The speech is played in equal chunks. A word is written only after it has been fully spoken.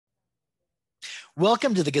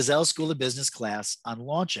Welcome to the Gazelle School of Business class on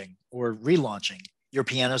launching or relaunching your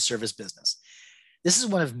piano service business. This is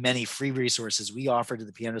one of many free resources we offer to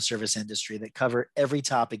the piano service industry that cover every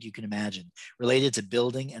topic you can imagine related to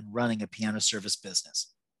building and running a piano service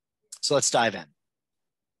business. So let's dive in.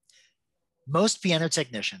 Most piano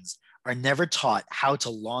technicians are never taught how to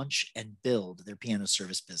launch and build their piano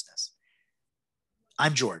service business.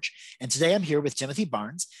 I'm George, and today I'm here with Timothy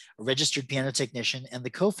Barnes, a registered piano technician and the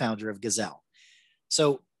co-founder of Gazelle.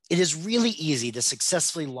 So it is really easy to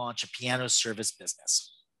successfully launch a piano service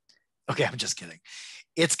business. Okay, I'm just kidding.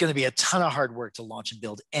 It's going to be a ton of hard work to launch and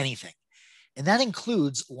build anything. And that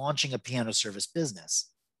includes launching a piano service business.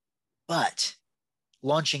 But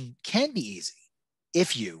launching can be easy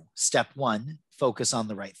if you, step one, focus on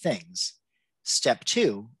the right things. Step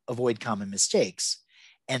two, avoid common mistakes.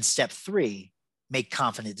 And step three, make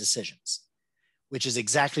confident decisions, which is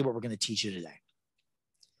exactly what we're going to teach you today.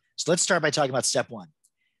 So let's start by talking about step one,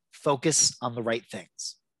 focus on the right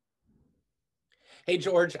things. Hey,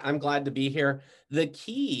 George, I'm glad to be here. The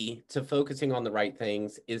key to focusing on the right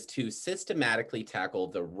things is to systematically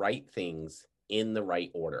tackle the right things in the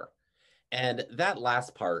right order. And that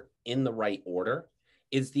last part, in the right order,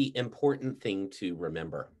 is the important thing to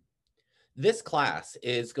remember. This class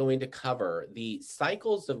is going to cover the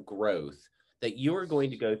cycles of growth that you are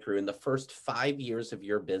going to go through in the first 5 years of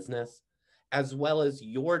your business, as well as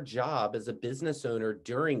your job as a business owner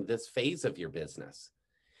during this phase of your business.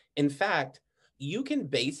 In fact, you can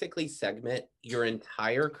basically segment your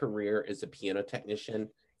entire career as a piano technician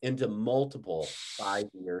into multiple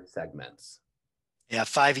 5-year segments. Yeah,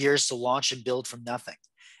 5 years to launch and build from nothing.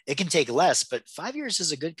 It can take less, but 5 years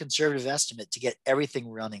is a good conservative estimate to get everything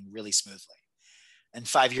running really smoothly. And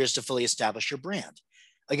 5 years to fully establish your brand.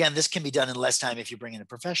 Again, this can be done in less time if you bring in a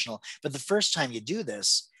professional, but the first time you do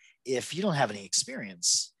this, if you don't have any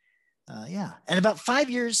experience, and about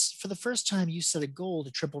 5 years for the first time you set a goal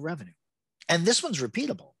to triple revenue. And this one's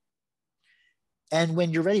repeatable. And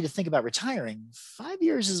when you're ready to think about retiring, 5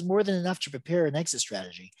 years is more than enough to prepare an exit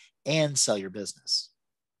strategy and sell your business.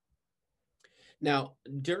 Now,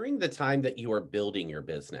 during the time that you are building your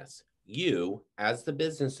business, you, as the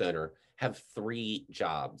business owner, have 3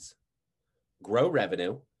 jobs. Grow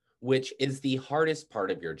revenue, which is the hardest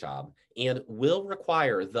part of your job and will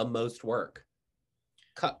require the most work.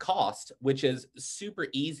 Cut cost, which is super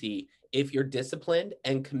easy if you're disciplined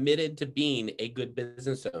and committed to being a good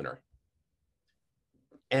business owner.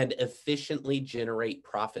 And efficiently generate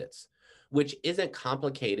profits, which isn't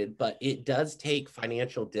complicated, but it does take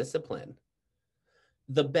financial discipline.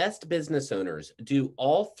 The best business owners do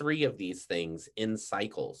all 3 of these things in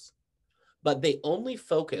cycles, but they only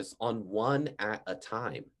focus on one at a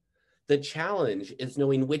time. The challenge is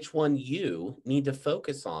knowing which one you need to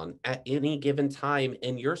focus on at any given time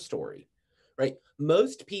in your story, right?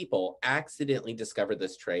 Most people accidentally discover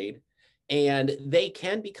this trade and they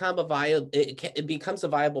can become it becomes a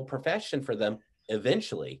viable profession for them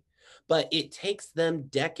eventually, but it takes them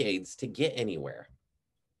decades to get anywhere.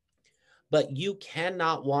 But you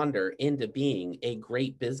cannot wander into being a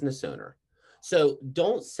great business owner. So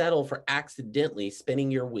don't settle for accidentally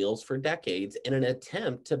spinning your wheels for decades in an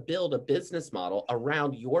attempt to build a business model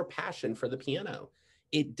around your passion for the piano.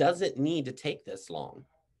 It doesn't need to take this long.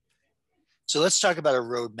 So let's talk about a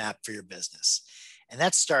roadmap for your business. And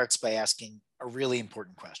that starts by asking a really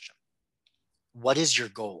important question. What is your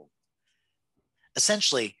goal?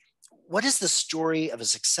 Essentially, what does the story of a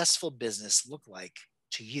successful business look like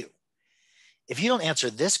to you? If you don't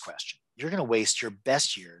answer this question, you're going to waste your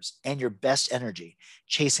best years and your best energy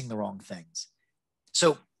chasing the wrong things.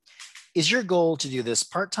 So, is your goal to do this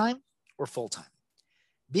part-time or full-time?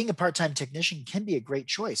 Being a part-time technician can be a great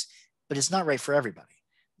choice, but it's not right for everybody.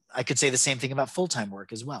 I could say the same thing about full-time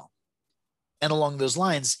work as well. And along those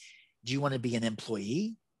lines, do you want to be an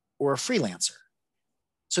employee or a freelancer?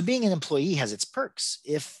 So being an employee has its perks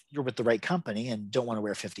if you're with the right company and don't want to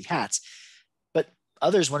wear 50 hats, but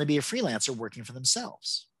others want to be a freelancer working for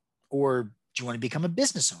themselves. Or do you want to become a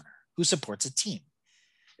business owner who supports a team?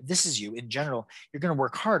 If this is you, in general, you're going to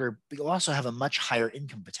work harder, but you'll also have a much higher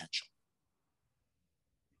income potential.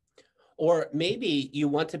 Or maybe you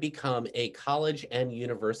want to become a college and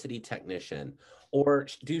university technician or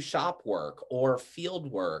do shop work or field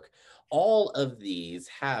work. All of these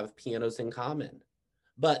have pianos in common,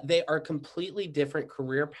 but they are completely different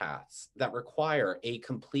career paths that require a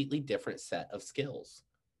completely different set of skills.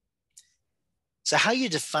 So how you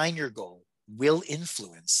define your goal will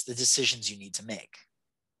influence the decisions you need to make.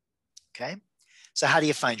 Okay? So how do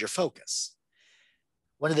you find your focus?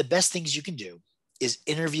 One of the best things you can do is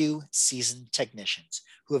interview seasoned technicians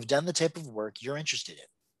who have done the type of work you're interested in.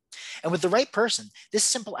 And with the right person, this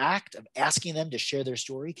simple act of asking them to share their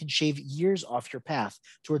story can shave years off your path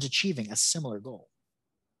towards achieving a similar goal.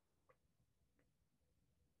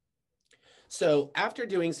 So, after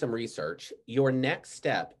doing some research, your next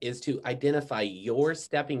step is to identify your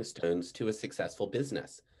stepping stones to a successful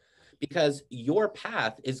business because your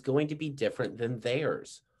path is going to be different than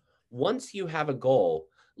theirs. Once you have a goal,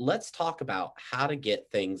 let's talk about how to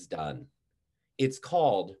get things done. It's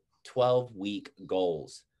called 12-week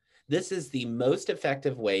goals. This is the most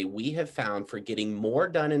effective way we have found for getting more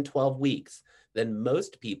done in 12 weeks than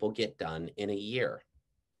most people get done in a year.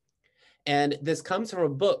 And this comes from a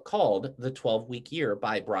book called The 12-Week Year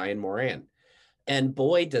by Brian Moran. And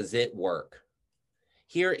boy, does it work.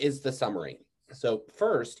 Here is the summary. So,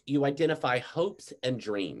 first, you identify hopes and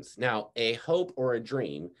dreams. Now, a hope or a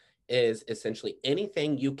dream is essentially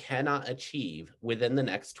anything you cannot achieve within the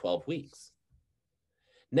next 12 weeks.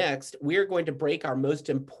 Next, we're going to break our most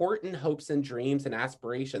important hopes and dreams and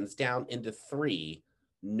aspirations down into three,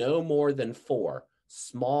 no more than four,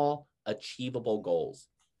 small, achievable goals.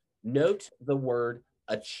 Note the word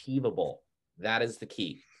achievable. That is the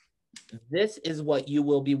key. This is what you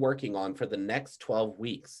will be working on for the next 12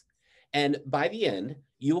 weeks. And by the end,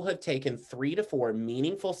 you will have taken 3 to 4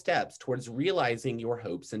 meaningful steps towards realizing your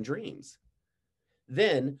hopes and dreams.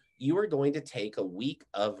 Then you are going to take a week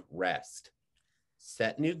of rest,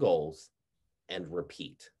 set new goals, and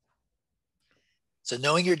repeat. So,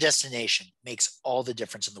 knowing your destination makes all the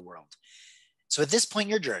difference in the world. So, at this point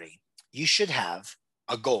in your journey, you should have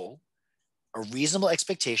a goal, a reasonable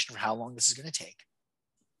expectation for how long this is going to take,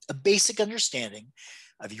 a basic understanding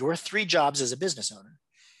of your 3 jobs as a business owner,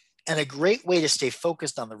 and a great way to stay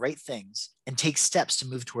focused on the right things and take steps to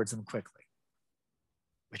move towards them quickly.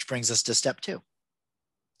 Which brings us to step 2.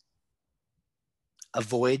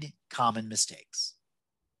 Avoid common mistakes.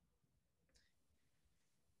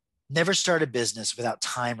 Never start a business without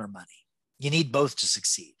time or money. You need both to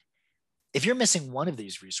succeed. If you're missing one of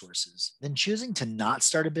these resources, then choosing to not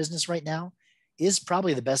start a business right now is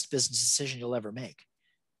probably the best business decision you'll ever make.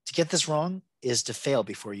 To get this wrong is to fail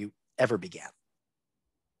before you ever began.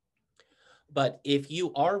 But if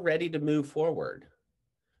you are ready to move forward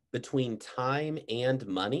between time and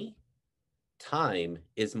money, time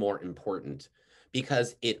is more important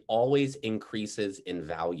because it always increases in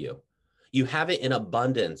value. You have it in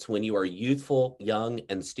abundance when you are youthful, young,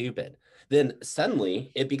 and stupid. Then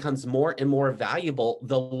suddenly it becomes more and more valuable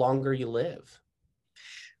the longer you live.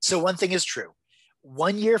 So, one thing is true: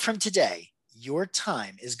 1 year from today, your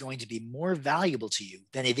time is going to be more valuable to you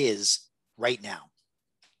than it is right now.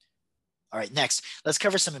 All right, next, let's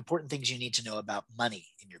cover some important things you need to know about money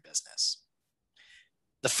in your business.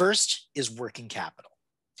 The first is working capital.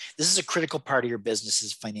 This is a critical part of your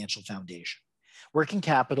business's financial foundation. Working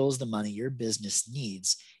capital is the money your business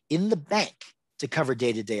needs in the bank to cover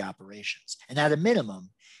day-to-day operations. And at a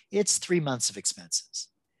minimum, it's 3 months of expenses.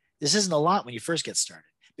 This isn't a lot when you first get started,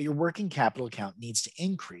 but your working capital account needs to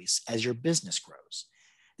increase as your business grows.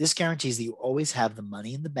 This guarantees that you always have the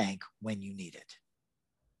money in the bank when you need it.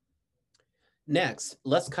 Next,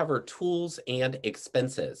 let's cover tools and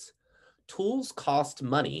expenses. Tools cost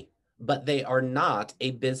money, but they are not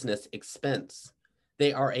a business expense.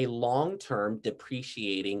 They are a long-term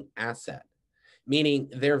depreciating asset, meaning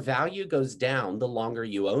their value goes down the longer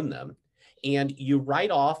you own them, and you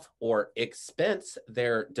write off or expense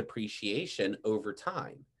their depreciation over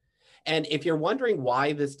time. And if you're wondering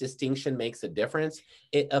why this distinction makes a difference,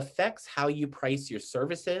 it affects how you price your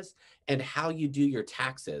services and how you do your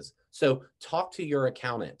taxes. So talk to your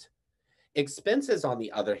accountant. Expenses, on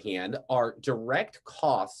the other hand, are direct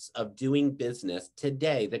costs of doing business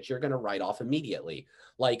today that you're going to write off immediately,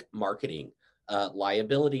 like marketing,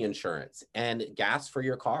 liability insurance, and gas for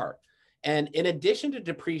your car. And in addition to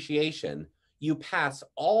depreciation, you pass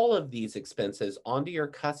all of these expenses onto your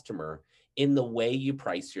customer in the way you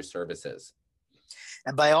price your services.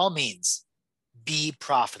 And by all means, be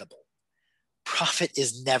profitable. Profit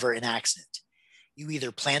is never an accident. You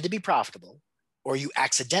either plan to be profitable or you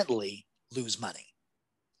accidentally lose money.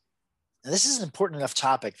 Now, this is an important enough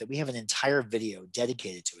topic that we have an entire video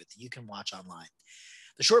dedicated to it that you can watch online.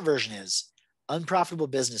 The short version is unprofitable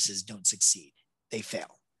businesses don't succeed, they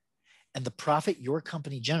fail. And the profit your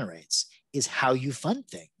company generates is how you fund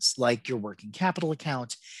things like your working capital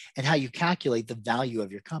account and how you calculate the value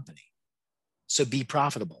of your company. So be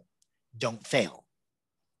profitable, don't fail.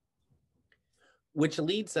 Which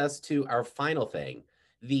leads us to our final thing,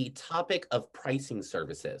 the topic of pricing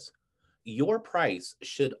services. Your price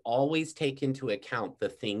should always take into account the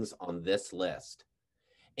things on this list.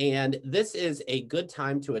 And this is a good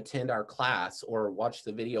time to attend our class or watch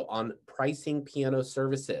the video on pricing piano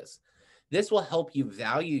services. This will help you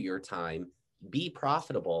value your time, be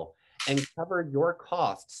profitable, and cover your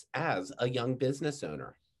costs as a young business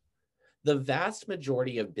owner. The vast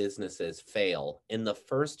majority of businesses fail in the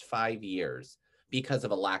first 5 years because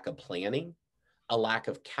of a lack of planning, a lack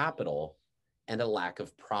of capital, and a lack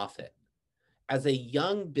of profit. As a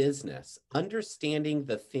young business, understanding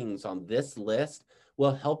the things on this list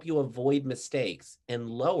will help you avoid mistakes and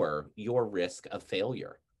lower your risk of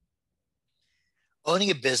failure.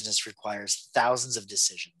 Owning a business requires thousands of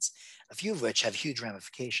decisions, a few of which have huge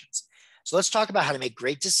ramifications. So let's talk about how to make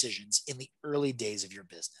great decisions in the early days of your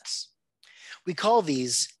business. We call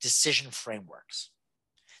these decision frameworks.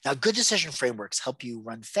 Now, good decision frameworks help you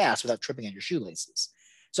run fast without tripping on your shoelaces.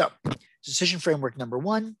 So, decision framework number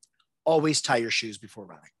one, always tie your shoes before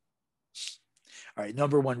running. All right,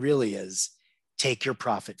 number one really is take your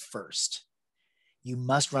profit first. You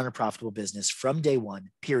must run a profitable business from day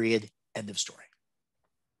one, period, end of story.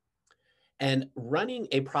 And running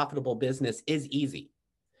a profitable business is easy.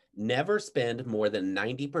 Never spend more than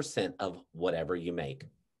 90% of whatever you make.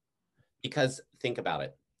 Because think about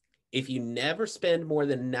it. If you never spend more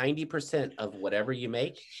than 90% of whatever you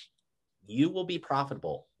make, you will be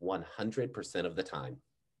profitable 100% of the time.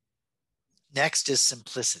 Next is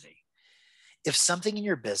simplicity. If something in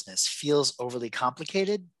your business feels overly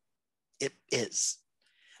complicated, it is.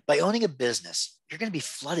 By owning a business, you're going to be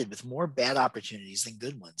flooded with more bad opportunities than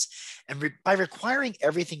good ones. And by requiring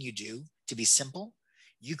everything you do to be simple,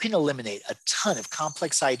 you can eliminate a ton of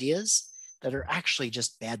complex ideas that are actually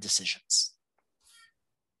just bad decisions.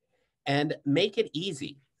 And make it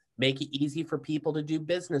easy. Make it easy for people to do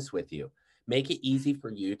business with you. Make it easy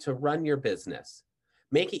for you to run your business.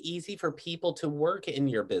 Make it easy for people to work in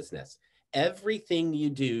your business. Everything you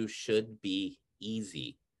do should be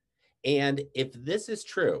easy. And if this is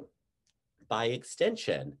true, by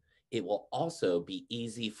extension, it will also be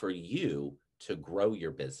easy for you to grow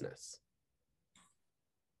your business.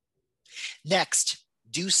 Next,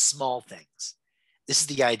 do small things. This is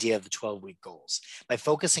the idea of the 12-week goals. By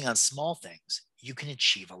focusing on small things, you can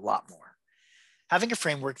achieve a lot more. Having a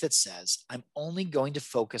framework that says, I'm only going to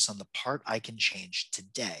focus on the part I can change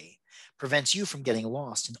today, prevents you from getting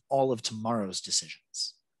lost in all of tomorrow's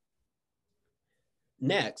decisions.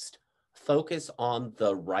 Next, focus on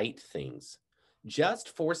the right things. Just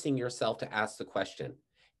forcing yourself to ask the question,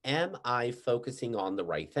 am I focusing on the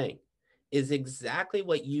right thing? Is exactly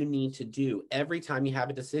what you need to do every time you have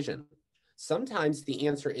a decision. Sometimes the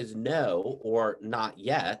answer is no or not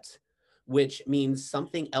yet, which means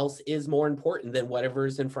something else is more important than whatever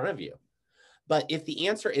is in front of you. But if the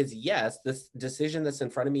answer is yes, this decision that's in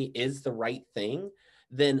front of me is the right thing,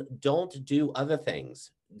 then don't do other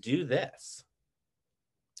things. Do this.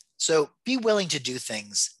 So be willing to do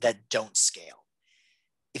things that don't scale.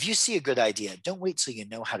 If you see a good idea, don't wait till you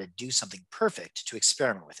know how to do something perfect to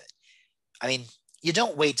experiment with it. I mean, you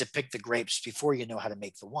don't wait to pick the grapes before you know how to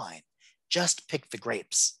make the wine. Just pick the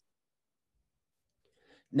grapes.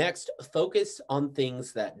 Next, focus on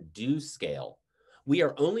things that do scale. We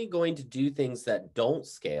are only going to do things that don't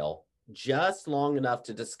scale just long enough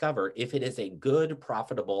to discover if it is a good,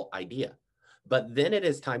 profitable idea. But then it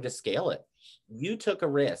is time to scale it. You took a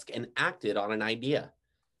risk and acted on an idea.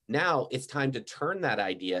 Now it's time to turn that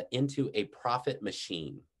idea into a profit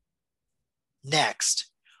machine. Next,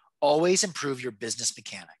 always improve your business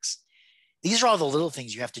mechanics. These are all the little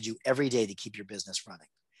things you have to do every day to keep your business running.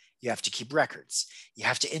 You have to keep records. You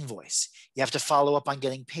have to invoice. You have to follow up on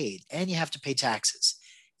getting paid, and you have to pay taxes.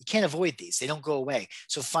 You can't avoid these. They don't go away.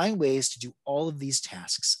 So find ways to do all of these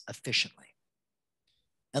tasks efficiently.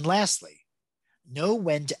 And lastly, know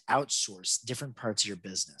when to outsource different parts of your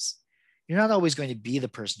business. You're not always going to be the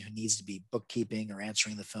person who needs to be bookkeeping or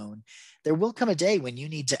answering the phone. There will come a day when you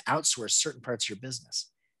need to outsource certain parts of your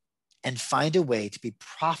business and find a way to be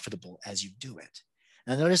profitable as you do it.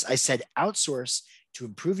 Now, notice I said outsource to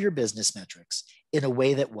improve your business metrics in a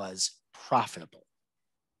way that was profitable.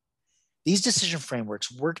 These decision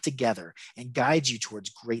frameworks work together and guide you towards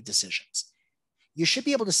great decisions. You should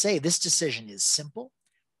be able to say this decision is simple,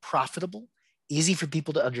 profitable, easy for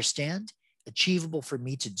people to understand, achievable for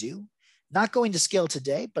me to do, not going to scale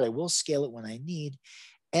today, but I will scale it when I need,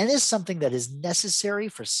 and is something that is necessary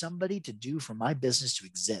for somebody to do for my business to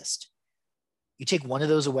exist. You take one of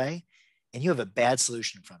those away, and you have a bad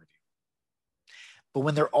solution in front of you. But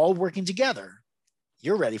when they're all working together,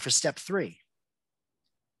 you're ready for step 3,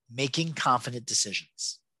 making confident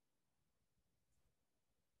decisions.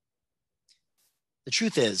 The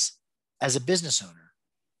truth is, as a business owner,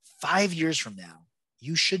 5 years from now,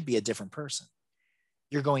 you should be a different person.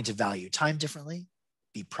 You're going to value time differently,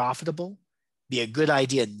 be profitable, be a good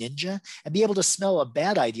idea ninja, and be able to smell a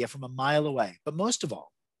bad idea from a mile away. But most of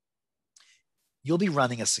all, you'll be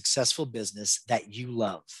running a successful business that you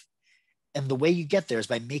love. And the way you get there is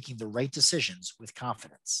by making the right decisions with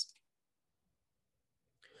confidence.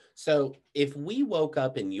 So if we woke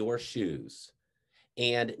up in your shoes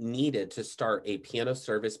and needed to start a piano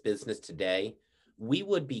service business today, we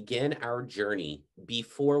would begin our journey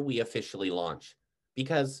before we officially launch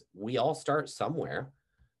because we all start somewhere.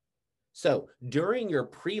 So during your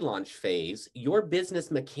pre launch phase, your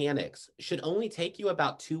business mechanics should only take you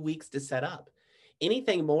about 2 weeks to set up.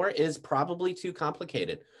 Anything more is probably too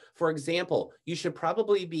complicated. For example, you should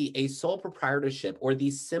probably be a sole proprietorship or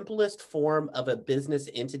the simplest form of a business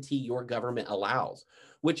entity your government allows,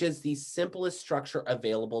 which is the simplest structure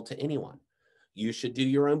available to anyone. You should do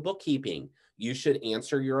your own bookkeeping. You should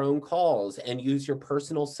answer your own calls and use your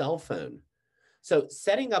personal cell phone. So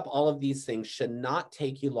setting up all of these things should not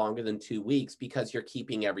take you longer than 2 weeks because you're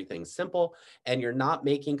keeping everything simple and you're not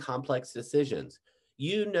making complex decisions.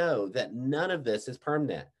 You know that none of this is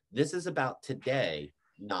permanent. This is about today,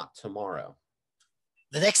 not tomorrow.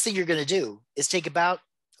 The next thing you're going to do is take about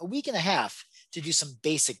a week and a half to do some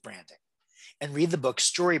basic branding and read the book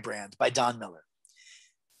Story Brand by Don Miller.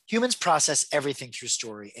 Humans process everything through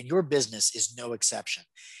story, and your business is no exception.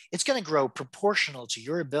 It's going to grow proportional to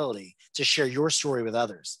your ability to share your story with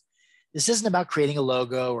others. This isn't about creating a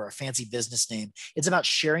logo or a fancy business name. It's about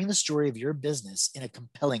sharing the story of your business in a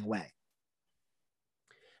compelling way.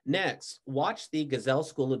 Next, watch the Gazelle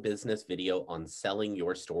School of Business video on selling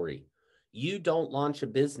your story. You don't launch a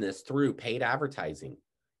business through paid advertising.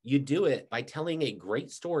 You do it by telling a great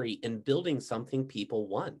story and building something people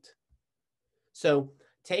want. So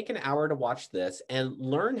take an hour to watch this and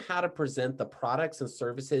learn how to present the products and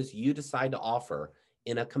services you decide to offer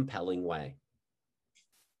in a compelling way.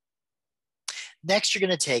 Next, you're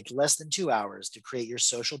going to take less than 2 hours to create your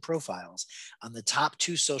social profiles on the top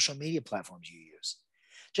 2 social media platforms you use.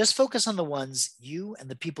 Just focus on the ones you and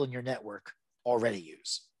the people in your network already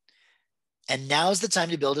use. And now is the time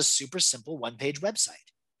to build a super simple one-page website.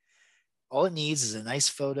 All it needs is a nice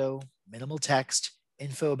photo, minimal text,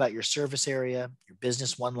 info about your service area, your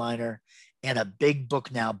business one-liner, and a big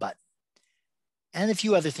book now button. And a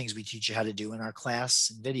few other things we teach you how to do in our class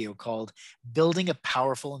and video called Building a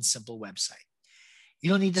Powerful and Simple Website. You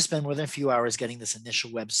don't need to spend more than a few hours getting this initial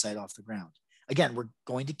website off the ground. Again, we're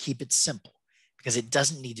going to keep it simple because it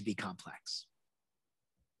doesn't need to be complex.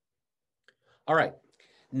 All right.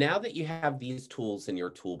 Now that you have these tools in your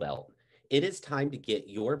tool belt, it is time to get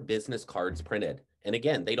your business cards printed. And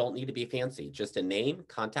again, they don't need to be fancy. Just a name,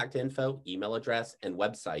 contact info, email address, and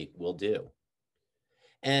website will do.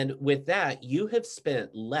 And with that, you have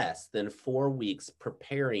spent less than 4 weeks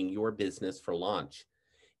preparing your business for launch.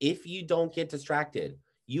 If you don't get distracted,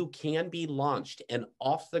 you can be launched and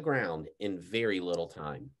off the ground in very little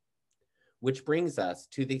time. Which brings us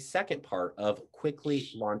to the second part of quickly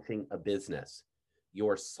launching a business,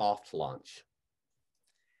 your soft launch.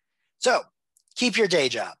 So keep your day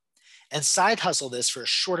job and side hustle this for a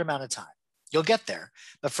short amount of time. You'll get there,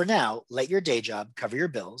 but for now, let your day job cover your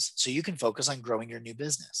bills so you can focus on growing your new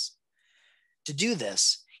business. To do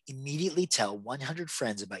this, immediately tell 100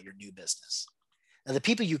 friends about your new business. Now, the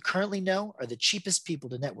people you currently know are the cheapest people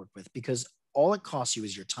to network with because all it costs you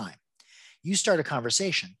is your time. You start a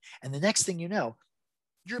conversation, and the next thing you know,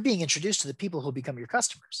 you're being introduced to the people who will become your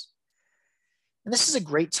customers. And this is a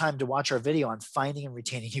great time to watch our video on finding and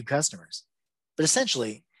retaining new customers. But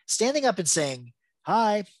essentially, standing up and saying,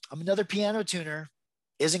 "Hi, I'm another piano tuner,"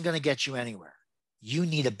 isn't going to get you anywhere. You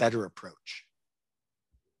need a better approach.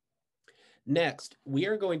 Next, we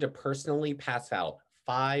are going to personally pass out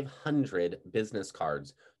 500 business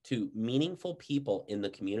cards to meaningful people in the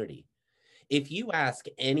community. If you ask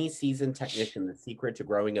any seasoned technician the secret to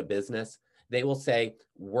growing a business, they will say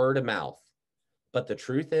word of mouth. But the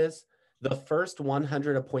truth is, the first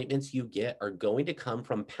 100 appointments you get are going to come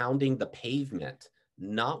from pounding the pavement,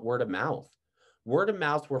 not word of mouth. Word of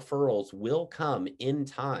mouth referrals will come in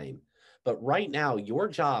time. But right now, your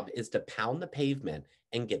job is to pound the pavement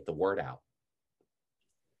and get the word out.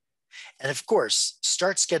 And of course,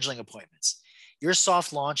 start scheduling appointments. Your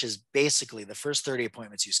soft launch is basically the first 30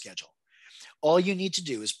 appointments you schedule. All you need to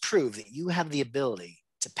do is prove that you have the ability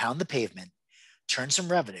to pound the pavement, turn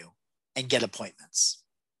some revenue, and get appointments.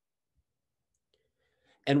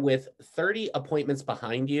 And with 30 appointments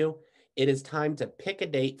behind you, it is time to pick a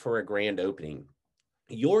date for a grand opening.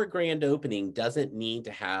 Your grand opening doesn't need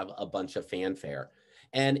to have a bunch of fanfare,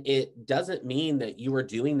 and it doesn't mean that you are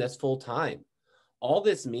doing this full time. All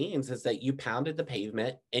this means is that you pounded the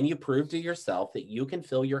pavement and you proved to yourself that you can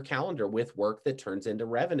fill your calendar with work that turns into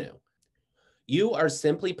revenue. You are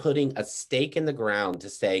simply putting a stake in the ground to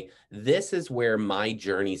say, this is where my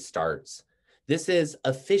journey starts. This is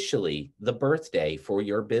officially the birthday for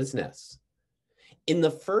your business. In the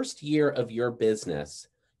first year of your business,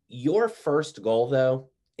 your first goal, though,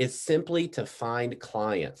 is simply to find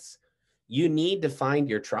clients. You need to find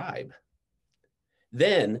your tribe.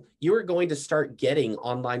 Then you are going to start getting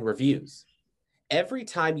online reviews. Every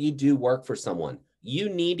time you do work for someone, you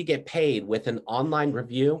need to get paid with an online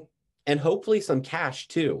review and hopefully some cash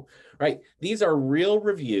too, right? These are real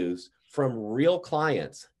reviews from real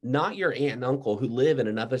clients, not your aunt and uncle who live in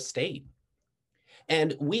another state.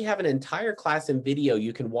 And we have an entire class and video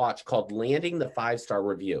you can watch called Landing the 5-Star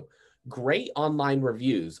Review. Great online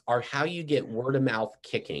reviews are how you get word of mouth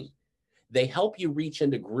kicking. They help you reach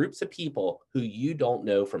into groups of people who you don't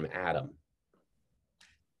know from Adam.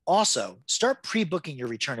 Also, start pre-booking your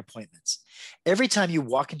return appointments. Every time you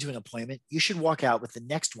walk into an appointment, you should walk out with the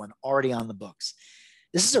next one already on the books.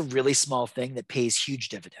 This is a really small thing that pays huge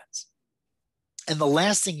dividends. And the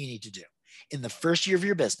last thing you need to do in the first year of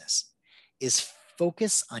your business is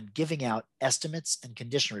focus on giving out estimates and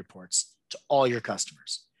condition reports to all your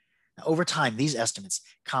customers. Now, over time, these estimates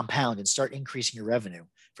compound and start increasing your revenue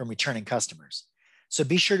from returning customers. So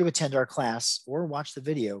be sure to attend our class or watch the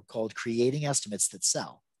video called Creating Estimates That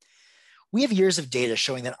Sell. We have years of data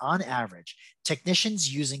showing that on average,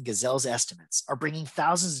 technicians using Gazelle's estimates are bringing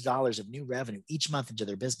thousands of dollars of new revenue each month into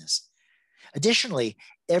their business. Additionally,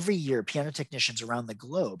 every year, piano technicians around the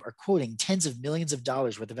globe are quoting tens of millions of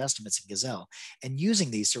dollars worth of estimates in Gazelle and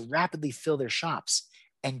using these to rapidly fill their shops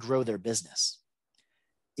and grow their business.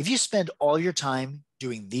 If you spend all your time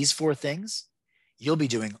doing these 4 things, you'll be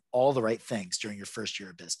doing all the right things during your first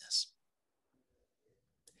year of business.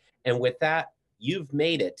 And with that, you've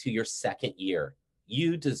made it to your second year.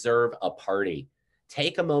 You deserve a party.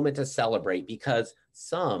 Take a moment to celebrate because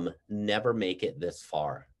some never make it this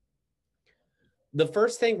far. The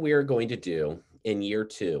first thing we are going to do in year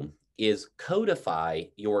 2 is codify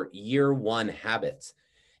your year 1 habits.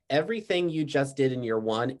 Everything you just did in year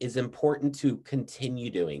 1 is important to continue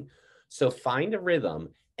doing. So find a rhythm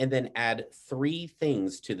and then add 3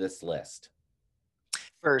 things to this list.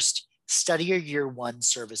 First, study your year 1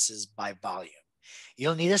 services by volume. You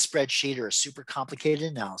don't need a spreadsheet or a super complicated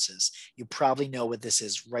analysis. You probably know what this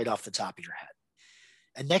is right off the top of your head.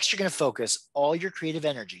 And next, you're going to focus all your creative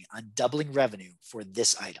energy on doubling revenue for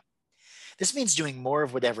this item. This means doing more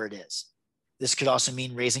of whatever it is. This could also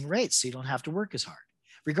mean raising rates so you don't have to work as hard.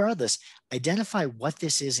 Regardless, identify what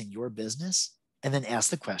this is in your business and then ask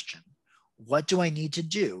the question, what do I need to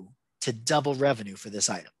do to double revenue for this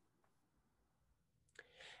item?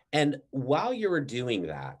 And while you're doing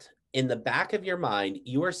that, in the back of your mind,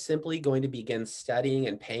 you are simply going to begin studying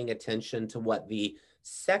and paying attention to what the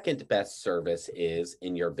second best service is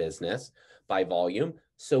in your business by volume.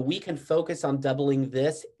 So we can focus on doubling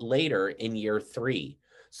this later in year 3.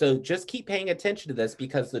 So just keep paying attention to this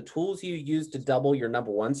because the tools you use to double your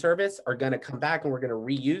number 1 service are going to come back and we're going to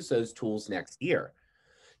reuse those tools next year.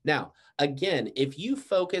 Now, again, if you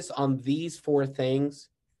focus on these 4 things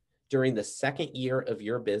during the second year of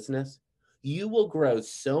your business, you will grow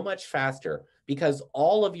so much faster because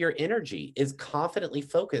all of your energy is confidently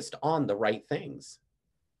focused on the right things.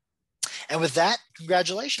 And with that,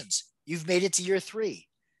 congratulations. You've made it to year 3.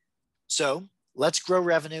 So let's grow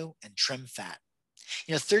revenue and trim fat.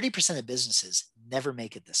 30% of businesses never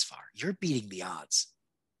make it this far. You're beating the odds.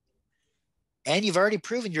 And you've already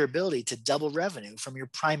proven your ability to double revenue from your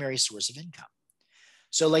primary source of income.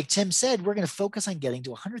 So like Tim said, we're going to focus on getting to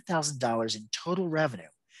 $100,000 in total revenue,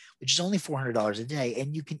 which is only $400 a day.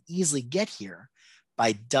 And you can easily get here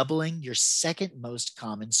by doubling your second most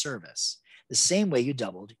common service, the same way you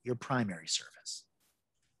doubled your primary service.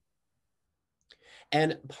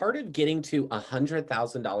 And part of getting to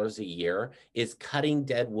 $100,000 a year is cutting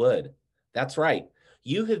dead wood. That's right.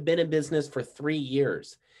 You have been in business for 3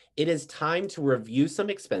 years. It is time to review some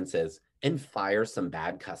expenses and fire some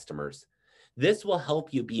bad customers. This will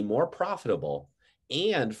help you be more profitable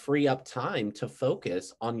and free up time to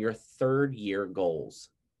focus on your 3rd year goals.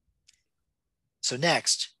 So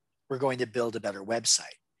next, we're going to build a better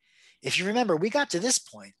website. If you remember, we got to this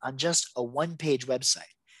point on just a 1-page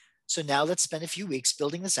website. So now let's spend a few weeks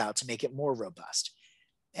building this out to make it more robust.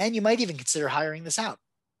 And you might even consider hiring this out.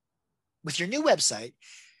 With your new website,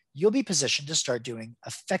 you'll be positioned to start doing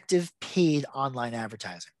effective paid online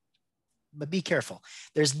advertising. But be careful.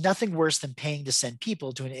 There's nothing worse than paying to send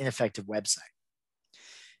people to an ineffective website.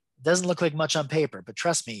 It doesn't look like much on paper, but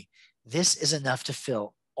trust me, this is enough to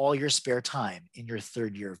fill all your spare time in your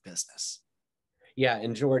 3rd year of business. Yeah,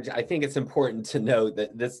 and George, I think it's important to know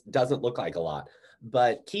that this doesn't look like a lot.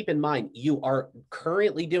 But keep in mind, you are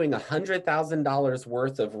currently doing $100,000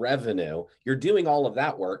 worth of revenue. You're doing all of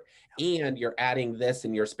that work and you're adding this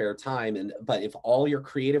in your spare time. But if all your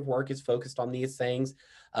creative work is focused on these things,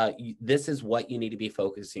 this is what you need to be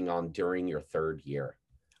focusing on during your third year.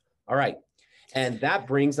 All right. And that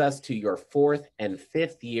brings us to your fourth and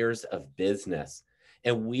fifth years of business.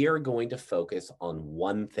 And we are going to focus on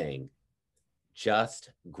one thing: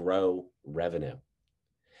 just grow revenue.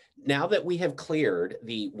 Now that we have cleared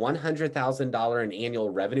the $100,000 in annual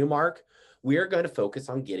revenue mark, we are going to focus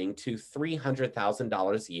on getting to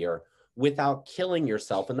 $300,000 a year without killing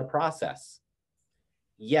yourself in the process.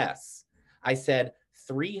 Yes, I said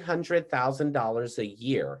 $300,000 a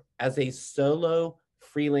year as a solo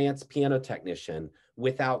freelance piano technician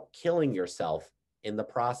without killing yourself in the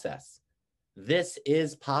process. This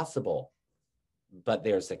is possible, but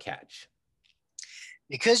there's a catch.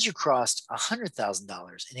 Because you crossed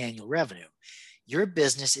 $100,000 in annual revenue, your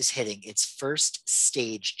business is hitting its first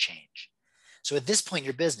stage change. So at this point in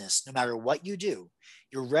your business, no matter what you do,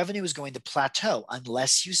 your revenue is going to plateau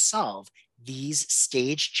unless you solve these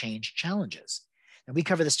stage change challenges. And we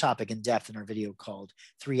cover this topic in depth in our video called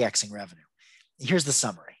 3Xing Revenue. Here's the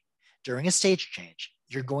summary. During a stage change,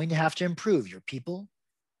 you're going to have to improve your people,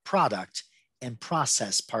 product, and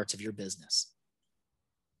process parts of your business.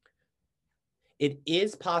 It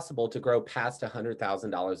is possible to grow past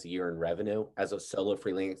 $100,000 a year in revenue as a solo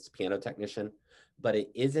freelance piano technician, but it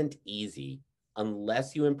isn't easy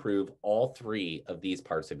unless you improve all three of these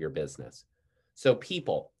parts of your business. So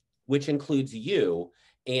people, which includes you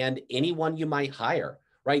and anyone you might hire,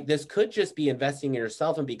 right? This could just be investing in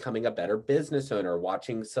yourself and becoming a better business owner,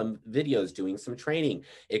 watching some videos, doing some training.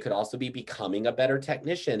 It could also be becoming a better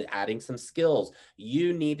technician, adding some skills.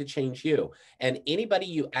 You need to change you. And anybody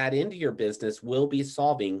you add into your business will be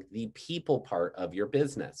solving the people part of your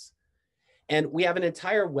business. And we have an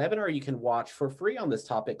entire webinar you can watch for free on this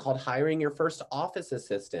topic called Hiring Your First Office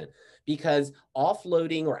Assistant, because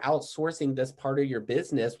offloading or outsourcing this part of your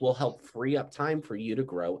business will help free up time for you to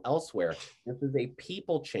grow elsewhere. This is a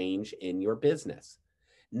people change in your business.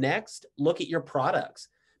 Next, look at your products,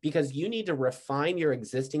 because you need to refine your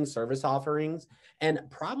existing service offerings and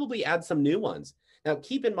probably add some new ones. Now,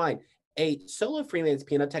 keep in mind, a solo freelance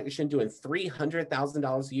piano technician doing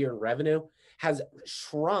 $300,000 a year in revenue has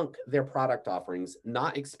shrunk their product offerings,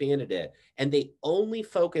 not expanded it, and they only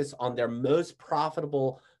focus on their most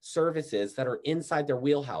profitable services that are inside their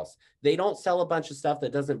wheelhouse. They don't sell a bunch of stuff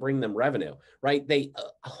that doesn't bring them revenue, right? They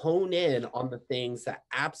hone in on the things that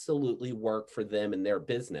absolutely work for them and their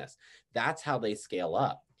business. That's how they scale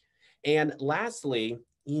up. And lastly,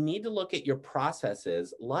 you need to look at your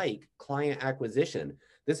processes like client acquisition.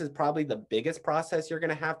 This is probably the biggest process you're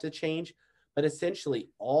going to have to change. But essentially,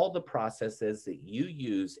 all the processes that you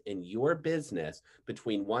use in your business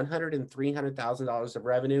between $100,000 and $300,000 of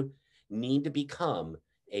revenue need to become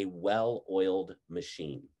a well-oiled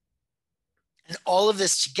machine. And all of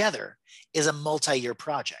this together is a multi-year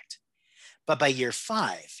project. But by year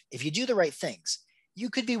 5, if you do the right things, you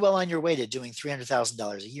could be well on your way to doing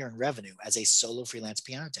 $300,000 a year in revenue as a solo freelance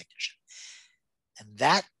piano technician. And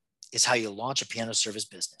that is how you launch a piano service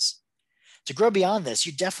business. To grow beyond this,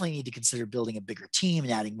 you definitely need to consider building a bigger team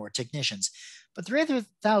and adding more technicians. But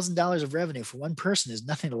 $300,000 of revenue for one person is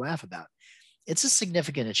nothing to laugh about. It's a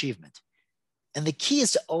significant achievement. And the key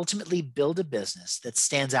is to ultimately build a business that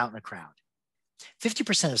stands out in a crowd.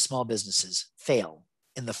 50% of small businesses fail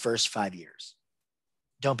in the first 5 years.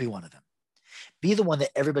 Don't be one of them. Be the one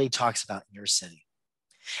that everybody talks about in your city.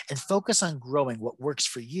 And focus on growing what works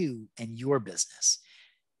for you and your business.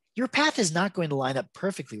 Your path is not going to line up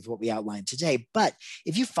perfectly with what we outlined today, but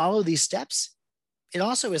if you follow these steps, it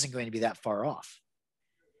also isn't going to be that far off.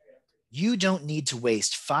 You don't need to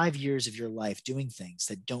waste 5 years of your life doing things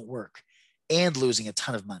that don't work and losing a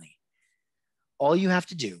ton of money. All you have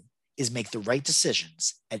to do is make the right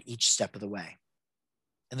decisions at each step of the way.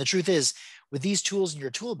 And the truth is, with these tools in your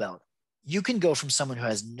tool belt, you can go from someone who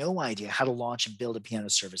has no idea how to launch and build a piano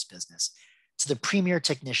service business to the premier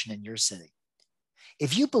technician in your city.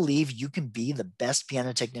 If you believe you can be the best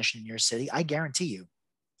piano technician in your city, I guarantee you,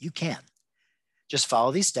 you can. Just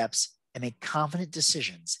follow these steps and make confident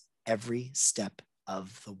decisions every step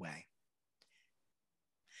of the way.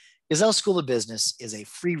 Gazelle School of Business is a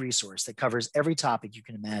free resource that covers every topic you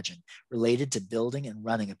can imagine related to building and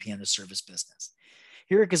running a piano service business.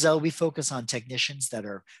 Here at Gazelle, we focus on technicians that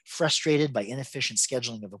are frustrated by inefficient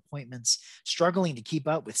scheduling of appointments, struggling to keep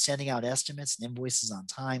up with sending out estimates and invoices on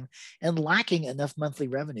time, and lacking enough monthly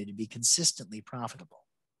revenue to be consistently profitable.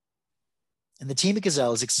 And the team at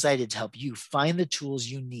Gazelle is excited to help you find the tools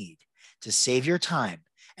you need to save your time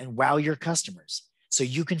and wow your customers so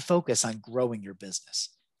you can focus on growing your business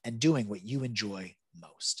and doing what you enjoy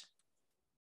most.